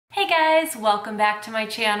guys, welcome back to my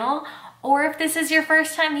channel. Or if this is your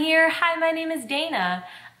first time here, hi, my name is Dana.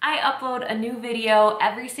 I upload a new video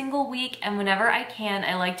every single week, and whenever I can,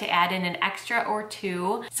 I like to add in an extra or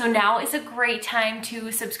two. So now is a great time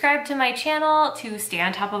to subscribe to my channel to stay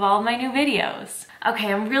on top of all of my new videos.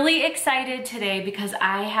 Okay, I'm really excited today because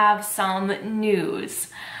I have some news.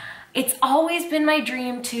 It's always been my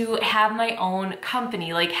dream to have my own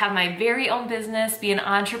company, like have my very own business, be an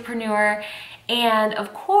entrepreneur. And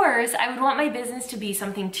of course, I would want my business to be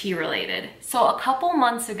something tea related. So a couple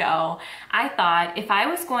months ago, I thought if I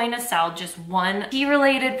was going to sell just one tea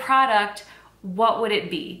related product, what would it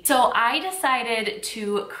be? So I decided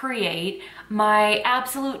to create my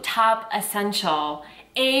absolute top essential,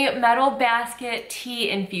 a metal basket tea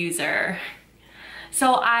infuser.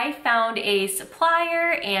 So I found a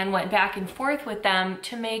supplier and went back and forth with them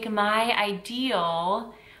to make my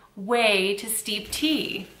ideal way to steep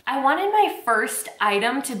tea. I wanted my first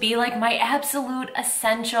item to be like my absolute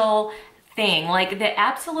essential thing, like the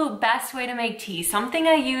absolute best way to make tea, something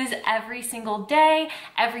I use every single day,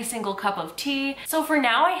 every single cup of tea. So for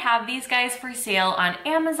now, I have these guys for sale on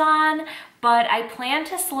Amazon, but I plan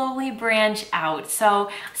to slowly branch out. So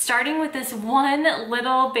starting with this one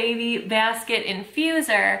little baby basket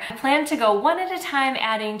infuser, I plan to go one at a time,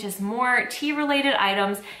 adding just more tea related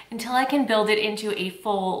items until I can build it into a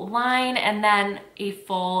full line and then a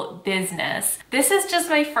full business. This is just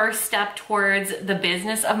my first step towards the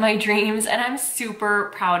business of my dreams, and I'm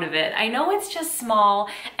super proud of it. I know it's just small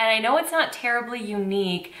and I know it's not terribly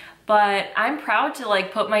unique, but I'm proud to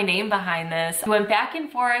like put my name behind this. I went back and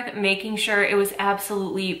forth making sure it was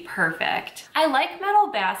absolutely perfect. I like metal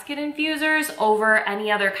basket infusers over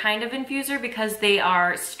any other kind of infuser because they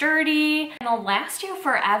are sturdy and they'll last you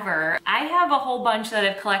forever. I have a whole bunch that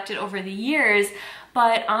I've collected over the years,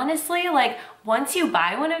 but honestly, like once you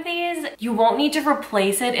buy one of these, you won't need to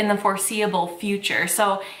replace it in the foreseeable future.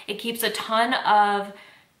 So it keeps a ton of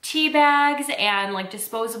tea bags and like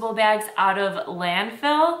disposable bags out of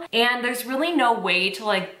landfill, and there's really no way to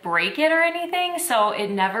like break it or anything, so it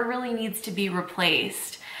never really needs to be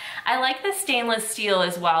replaced. I like the stainless steel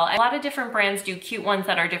as well. A lot of different brands do cute ones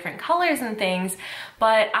that are different colors and things,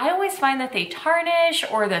 but I always find that they tarnish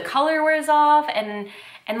or the color wears off, and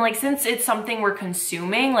like since it's something we're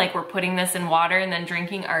consuming, like we're putting this in water and then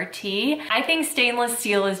drinking our tea, I think stainless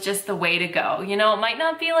steel is just the way to go. You know, it might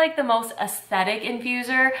not be like the most aesthetic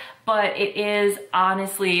infuser, but it is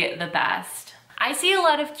honestly the best. I see a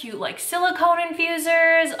lot of cute like silicone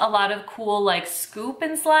infusers, a lot of cool like scoop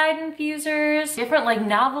and slide infusers, different like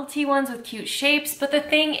novelty ones with cute shapes, but the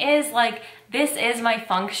thing is like this is my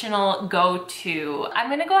functional go-to. I'm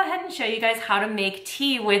gonna go ahead and show you guys how to make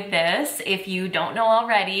tea with this if you don't know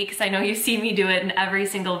already, because I know you see me do it in every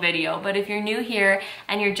single video, but if you're new here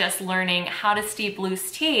and you're just learning how to steep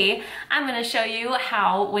loose tea, I'm gonna show you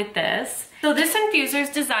how with this. So this infuser is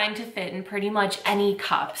designed to fit in pretty much any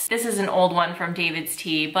cups. This is an old one from David's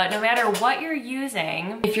Tea, but no matter what you're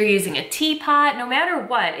using, if you're using a teapot, no matter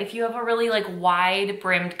what, if you have a really like wide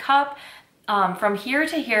brimmed cup, from here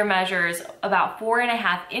to here measures about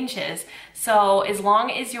 4.5 inches. So as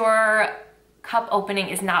long as your cup opening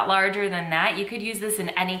is not larger than that, you could use this in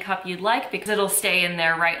any cup you'd like because it'll stay in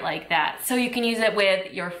there right like that. So you can use it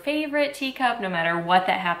with your favorite teacup, no matter what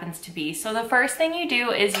that happens to be. So the first thing you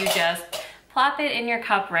do is you just plop it in your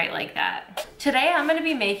cup right like that. Today I'm gonna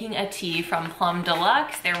be making a tea from Plum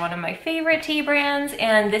Deluxe. They're one of my favorite tea brands,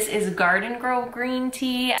 and this is Garden Grow green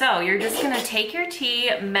tea. So you're just gonna take your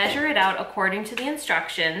tea, measure it out according to the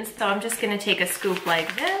instructions. So I'm just gonna take a scoop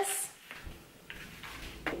like this,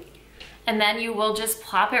 and then you will just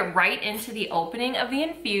plop it right into the opening of the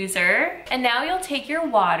infuser. And now you'll take your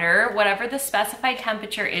water, whatever the specified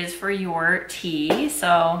temperature is for your tea.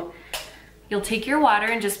 So you'll take your water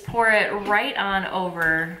and just pour it right on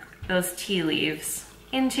over those tea leaves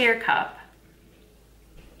into your cup.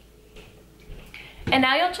 And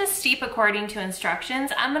now you'll just steep according to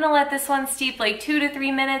instructions. I'm gonna let this one steep like 2 to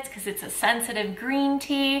 3 minutes because it's a sensitive green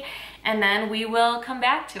tea, and then we will come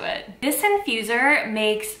back to it. This infuser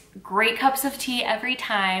makes great cups of tea every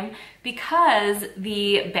time because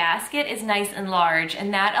the basket is nice and large,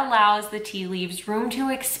 and that allows the tea leaves room to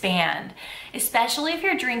expand. Especially if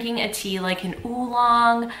you're drinking a tea like an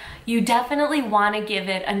oolong, you definitely want to give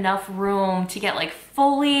it enough room to get like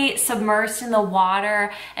fully submersed in the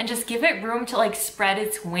water and just give it room to like spread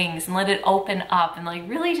its wings and let it open up and like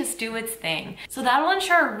really just do its thing. So that'll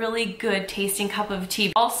ensure a really good tasting cup of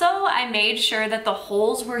tea. Also, I made sure that the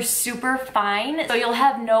holes were super fine, so you'll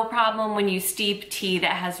have no problem when you steep tea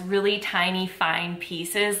that has really tiny fine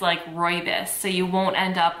pieces like rooibos, so you won't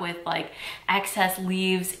end up with like excess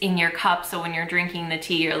leaves in your cup, so when you're drinking the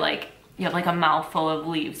tea you have like a mouthful of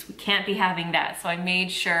leaves. We can't be having that, so I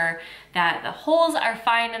made sure that the holes are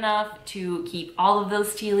fine enough to keep all of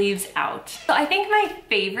those tea leaves out. So I think my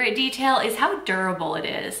favorite detail is how durable it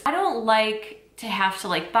is. I don't like to have to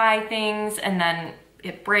like buy things and then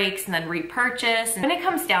it breaks and then repurchase. And when it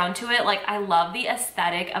comes down to it, like I love the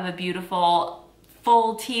aesthetic of a beautiful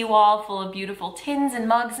full tea wall full of beautiful tins and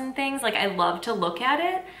mugs and things. Like I love to look at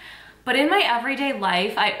it. But in my everyday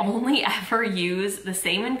life, I only ever use the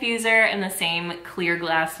same infuser and the same clear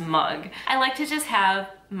glass mug. I like to just have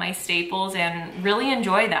my staples and really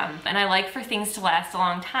enjoy them. And I like for things to last a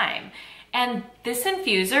long time. And this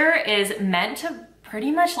infuser is meant to pretty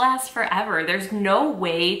much last forever. There's no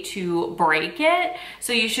way to break it,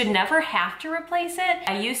 so you should never have to replace it.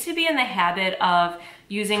 I used to be in the habit of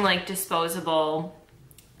using like disposable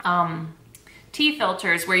tea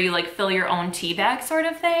filters where you like fill your own tea bag sort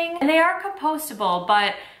of thing. And they are compostable,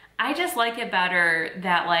 but I just like it better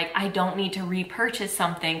that like I don't need to repurchase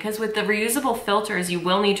something, because with the reusable filters you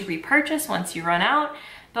will need to repurchase once you run out.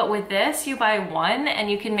 But with this, you buy one and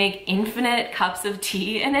you can make infinite cups of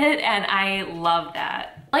tea in it, and I love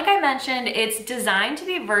that. Like I mentioned, it's designed to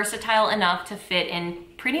be versatile enough to fit in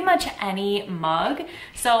pretty much any mug.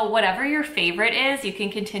 So whatever your favorite is, you can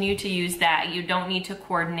continue to use that. You don't need to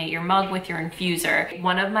coordinate your mug with your infuser.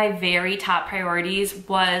 One of my very top priorities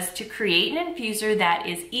was to create an infuser that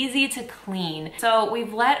is easy to clean. So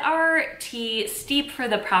we've let our tea steep for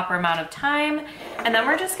the proper amount of time, and then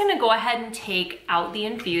we're just gonna go ahead and take out the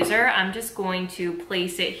infuser. I'm just going to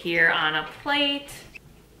place it here on a plate.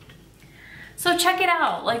 So check it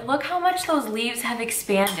out, like look how much those leaves have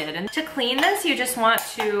expanded. And to clean this, you just want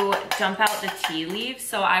to dump out the tea leaves.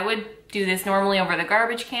 So I would do this normally over the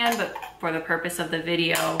garbage can, but for the purpose of the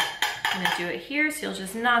video, I'm gonna do it here. So you'll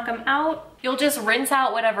just knock them out. You'll just rinse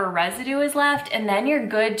out whatever residue is left, and then you're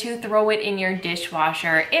good to throw it in your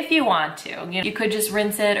dishwasher if you want to. You could just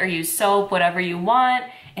rinse it or use soap, whatever you want,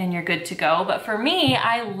 and you're good to go. But for me,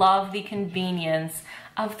 I love the convenience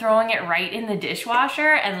of throwing it right in the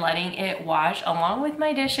dishwasher and letting it wash along with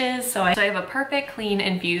my dishes. So I have a perfect clean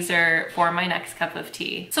infuser for my next cup of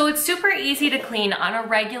tea. So it's super easy to clean on a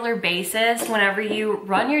regular basis. Whenever you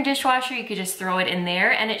run your dishwasher, you could just throw it in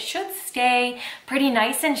there and it should stay pretty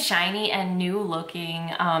nice and shiny and new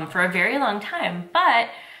looking for a very long time. But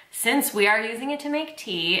since we are using it to make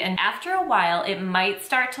tea, and after a while it might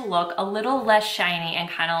start to look a little less shiny and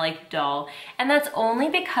kind of like dull, and that's only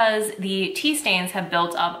because the tea stains have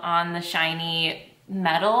built up on the shiny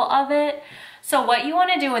metal of it. So what you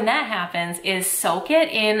want to do when that happens is soak it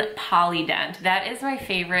in Polydent. That is my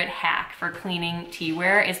favorite hack for cleaning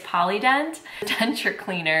teaware, is Polydent denture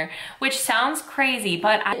cleaner, which sounds crazy,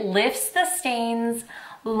 but it lifts the stains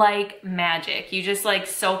like magic. You just like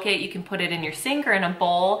soak it, you can put it in your sink or in a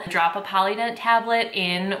bowl, drop a Polydent tablet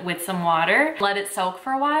in with some water, let it soak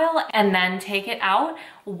for a while, and then take it out,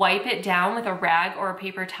 wipe it down with a rag or a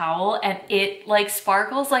paper towel, and it like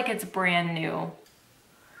sparkles like it's brand new.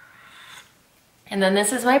 And then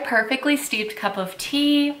this is my perfectly steeped cup of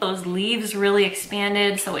tea. Those leaves really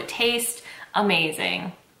expanded, so it tastes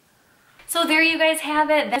amazing. So there you guys have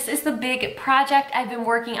it. This is the big project I've been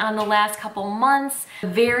working on the last couple months.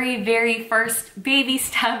 Very, very first baby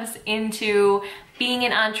steps into being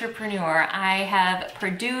an entrepreneur. I have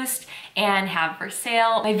produced and have for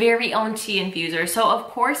sale my very own tea infuser. So of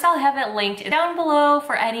course I'll have it linked down below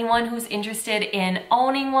for anyone who's interested in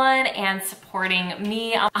owning one and supporting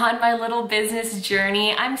me on my little business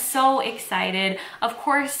journey. I'm so excited. Of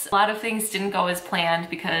course, a lot of things didn't go as planned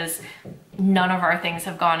because none of our things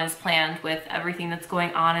have gone as planned with everything that's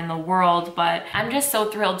going on in the world, but I'm just so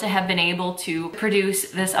thrilled to have been able to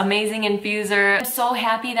produce this amazing infuser. I'm so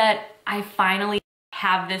happy that I finally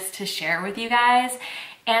have this to share with you guys,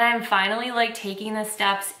 and I'm finally like taking the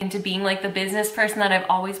steps into being like the business person that I've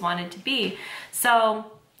always wanted to be. So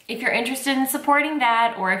if you're interested in supporting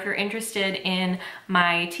that, or if you're interested in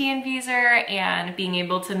my tea infuser and being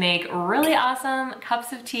able to make really awesome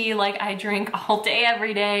cups of tea like I drink all day,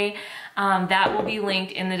 every day, that will be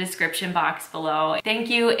linked in the description box below. Thank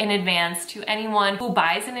you in advance to anyone who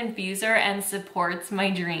buys an infuser and supports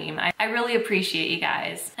my dream. I really appreciate you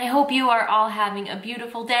guys. I hope you are all having a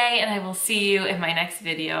beautiful day, and I will see you in my next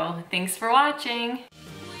video. Thanks for watching.